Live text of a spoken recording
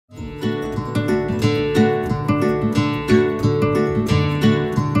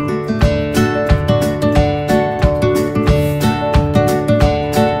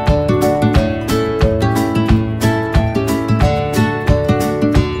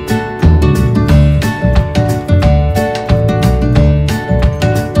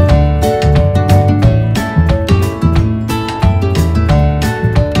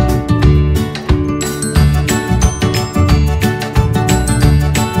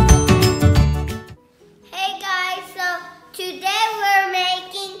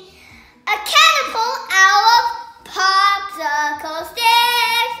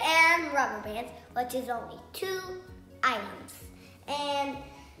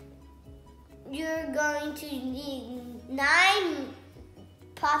you're going to need 9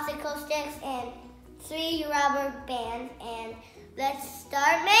 popsicle sticks and 3 rubber bands, and let's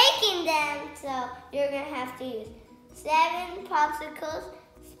start making them. So you're going to have to use 7 popsicle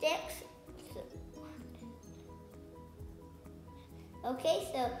sticks. Okay,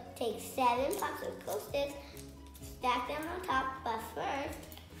 so take 7 popsicle sticks, stack them on top, but first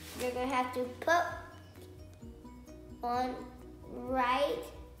you're going to have to put one right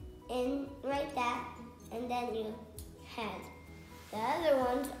that, and then you have the other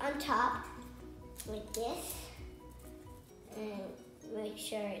ones on top like this, and make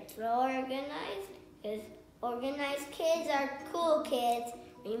sure it's well organized, because organized kids are cool kids.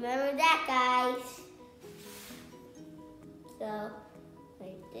 Remember that, guys. So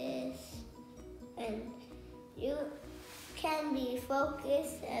like this, and you can be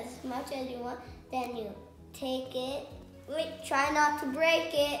focused as much as you want. Then you take it. Wait, try not to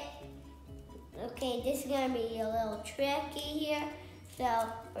break it. Okay, this is gonna be a little tricky here, so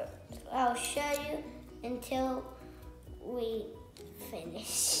I'll show you until we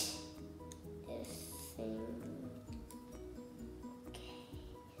finish this thing. Okay.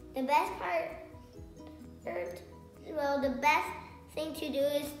 The best thing to do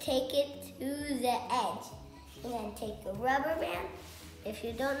is take it to the edge, and then take a rubber band. If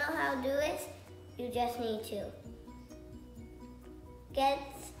you don't know how to do this, you just need to get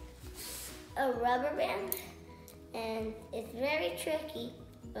a rubber band, and it's very tricky,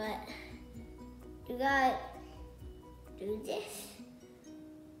 but you gotta do this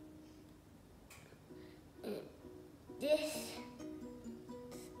and this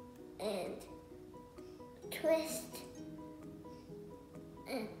and twist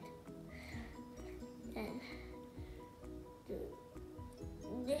and do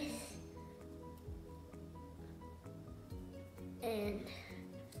this and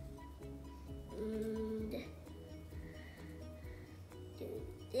do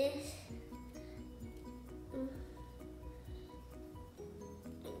this.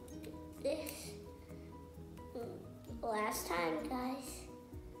 This. Last time, guys.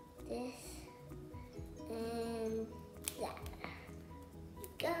 This and that.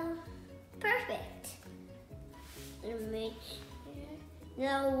 Go. Perfect. And make sure.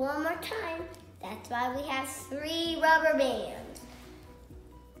 Now, one more time. That's why we have 3 rubber bands.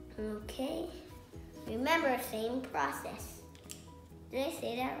 Okay. Remember, same process. Did I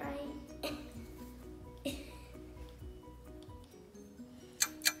say that right?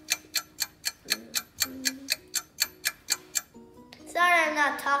 Sorry I'm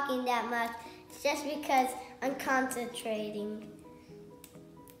not talking that much. It's just because I'm concentrating.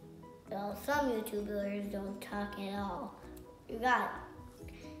 Well, some YouTubers don't talk at all. You got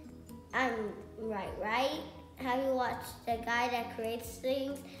it. I'm right? Have you watched the guy that creates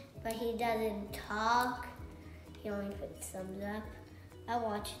things, but he doesn't talk? He only puts thumbs up. I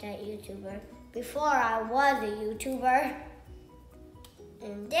watched that YouTuber before I was a YouTuber.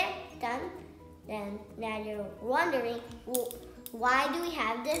 And they're done. Then now you're wondering, well, why do we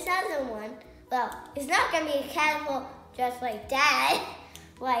have this other one? Well, it's not gonna be a catapult just like that.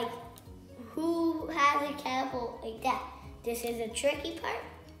 Like, who has a catapult like that? This is a tricky part.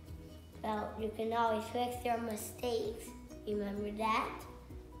 Well, you can always fix your mistakes. Remember that?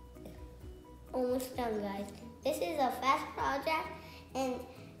 Almost done, guys. This is a fast project, and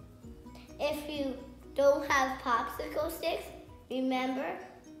if you don't have popsicle sticks, remember,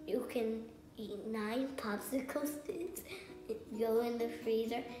 you can eat 9 popsicle sticks. Go in the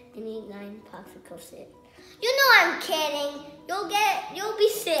freezer and eat 9 popsicle sticks. You know I'm kidding. You'll be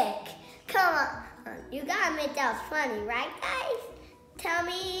sick. Come on. You gotta admit that was funny, right, guys? Tell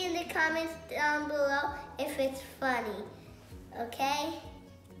me in the comments down below if it's funny, okay?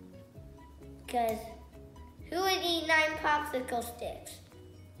 Because who would eat 9 popsicle sticks?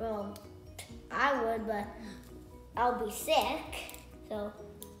 Well, I would, but I'll be sick. So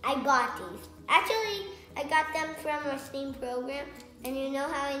I got these. Actually, I got them from our Steam program. And you know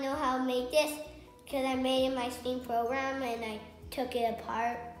how I know how to make this? Because I made it in my Steam program and I took it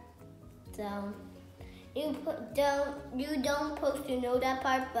apart. So you don't supposed to know that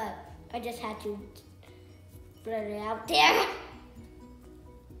part, but I just had to put it out there.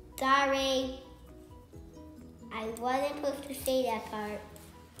 Sorry. I wasn't supposed to say that part,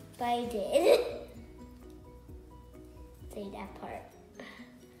 but I did. Say that part.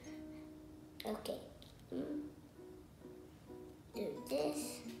 Okay. Do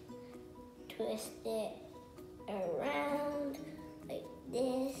this. Twist it around like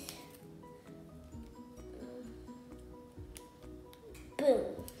this. Boom.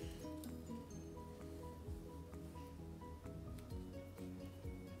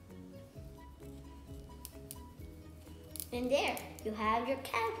 And there, you have your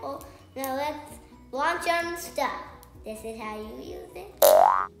catapult. Now let's launch on stuff. This is how you use it.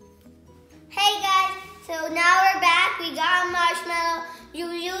 Hey guys, so now we're back. We got a marshmallow. You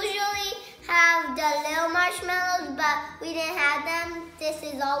usually have the little marshmallows, but we didn't have them. This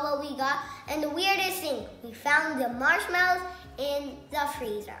is all what we got. And the weirdest thing, we found the marshmallows in the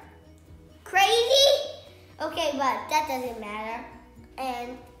freezer. Crazy? Okay, but that doesn't matter.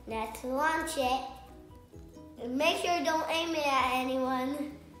 And let's launch it. And make sure you don't aim it at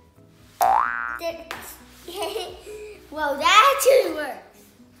anyone. Whoa, that actually works.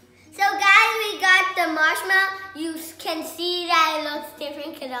 So guys, we got the marshmallow. You can see that it looks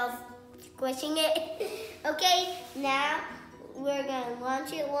different because I was squishing it. Okay, now we're gonna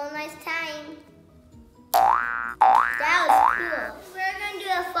launch it one last time. That was cool. We're gonna do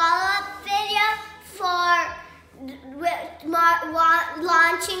a follow-up video for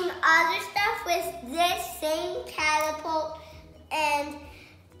launching other stuff with this same catapult. And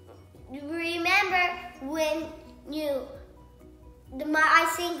remember, when I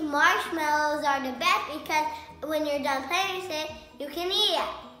think marshmallows are the best because when you're done playing with it, you can eat it.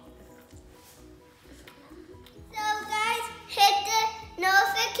 So guys, hit the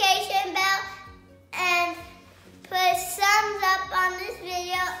notification bell and put a thumbs up on this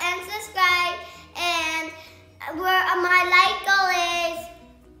video and subscribe. And my like goal is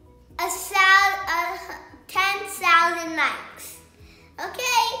 10,000 likes.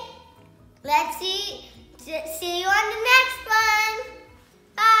 Okay, let's see